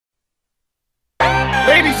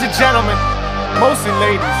Ladies and gentlemen, mostly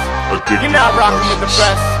ladies, you're not rocking with the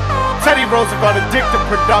best. Teddy Roosevelt, Addictive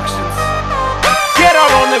Productions. Get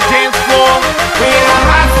out on the dance floor. We in a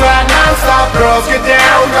hot spot, non-stop, girls get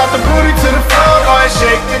down. Drop the booty to the floor, go ahead,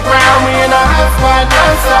 shake the ground. We in a hot spot,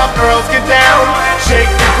 non-stop, girls get down.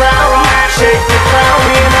 Shake the ground, shake the ground.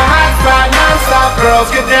 We in a hot spot, non-stop,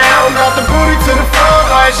 girls get down. Drop the booty to the floor,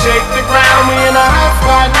 go ahead, shake the ground. We in a hot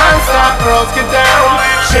spot, non-stop, girls get down.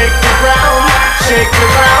 Shake the ground, shake the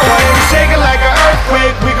ground. Why you shaking like an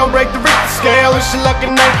earthquake? We gon' break the Richter scale. It's your lucky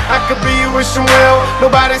night, I could be your wishing well.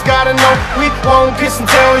 Nobody's gotta know, we won't kiss and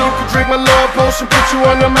tell. You can drink my love potion, put you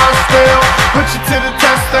under my spell. Put you to the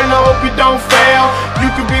test and I hope you don't fail. You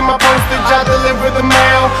could be my postage, I deliver the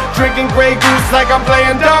mail. Drinking Grey Goose like I'm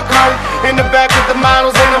playing Duck Hunt. In the back with the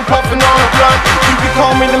models and I'm puffing on a blunt. You can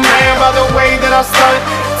call me the man by the way that I stunt.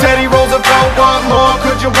 Teddy Roosevelt, what more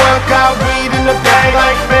could you work out? Weed in the bag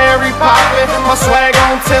like Mary Poppins. My swag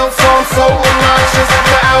on tilt, so I'm so obnoxious.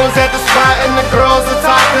 The hours at the spot and the girls are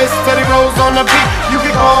topless. Teddy Rose on the beat, you can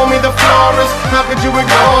call me the florist. How could you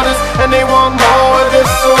ignore this? And they want more of this,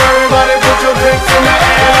 so everybody put your drinks in the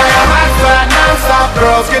air. Like a hot spot, non-stop,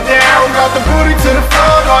 girls get down. Drop the booty to the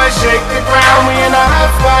floor, go ahead, shake the ground. We in a hot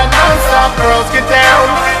spot, non-stop, girls get down.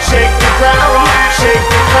 Shake the ground, shake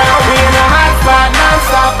the ground. We in a hot spot,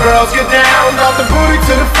 non-stop, girls get down. Drop the booty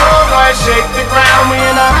to the floor, go ahead, shake the ground. We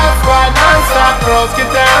in a hot spot, non-stop, girls get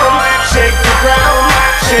down. Shake the ground,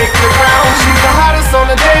 shake the ground. She's the hottest on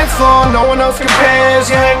the dance floor, no one else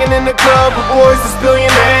compares. You're hanging in the club with boys that's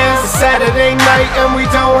billionaires. It's Saturday night and we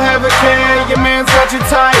don't have a care. Your man's got you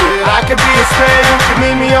tired, I could be a spare. You can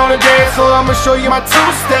meet me on the dance floor, I'ma show you my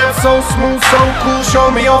two-step. So smooth, so cool,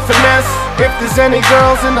 show me your finesse. If there's any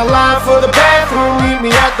girls in the line for the bathroom, meet me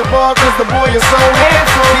at the bar cause the boy is so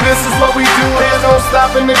handsome. See, this is what we do, there's no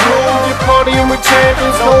stopping the groove. You're partying with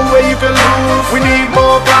champions, no way you can lose. We need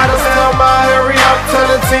more bottles, tell my hurry up, tell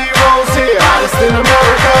the T-Rose here, hottest in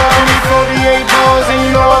America. Give me 48 bars and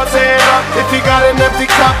you know I'll tear it up. If you got an empty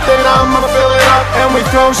cup, then I'ma fill it up. And we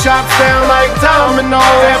throw shots down like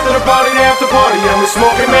dominoes. After the party, and we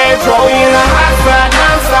smoking mad draw. We in a hot spot,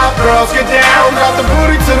 non-stop, girls get down. Drop the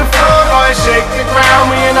booty to the floor, go ahead, shake the ground.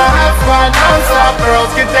 We in a hot spot, non-stop,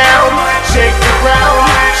 girls get down. Shake the ground,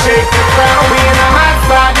 shake the ground. We in a hot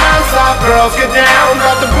spot, non-stop, girls get down.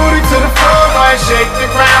 Drop the booty to the floor, go ahead, shake the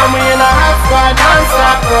ground. We in a hot spot,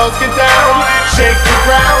 non-stop, girls get down. Shake the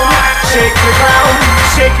ground, shake the ground.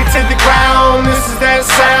 Shake it to the ground, this is that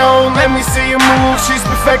sound. Let me see you move, she's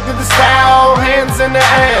perfected the style. Hands in the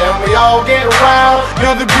air, we all get wild.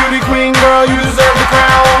 You're the beauty queen, girl, you deserve the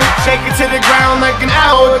crown. Shake it to the ground like an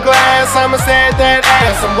hourglass. I'ma stare at that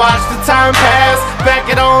ass and watch the time pass. Back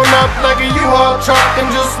it on up like a U-Haul truck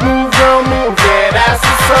and just move, girl, move. Yeah, that's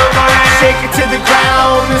what's up. Shake it to the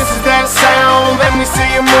ground, this is that sound. Let me see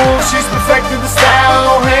you move, she's perfected the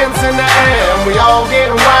style. Hands in the air, we all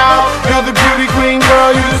get wild. You're the beauty queen,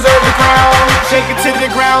 girl, you deserve the crown. Shake it to the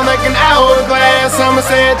ground like an hourglass. I'ma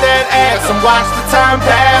stare at that ass and watch the time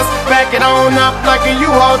pass. Back it on up like a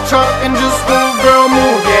U-Haul truck and just move, girl,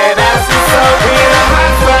 move. Yeah, that's what's up. We in a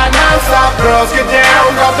hot spot, non-stop, girls get down.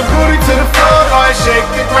 Drop the booty to the floor, go ahead, shake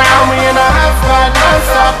the ground. We in a hot spot,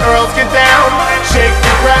 non-stop, girls get down. Shake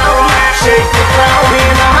the ground, shake the ground. We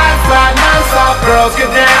in a hot spot, non-stop, girls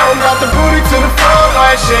get down. Drop the booty to the floor, go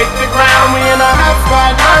ahead, shake the ground. We in a hot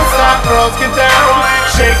spot, non-stop, girls get down.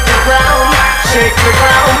 Shake the ground, shake the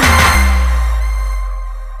ground.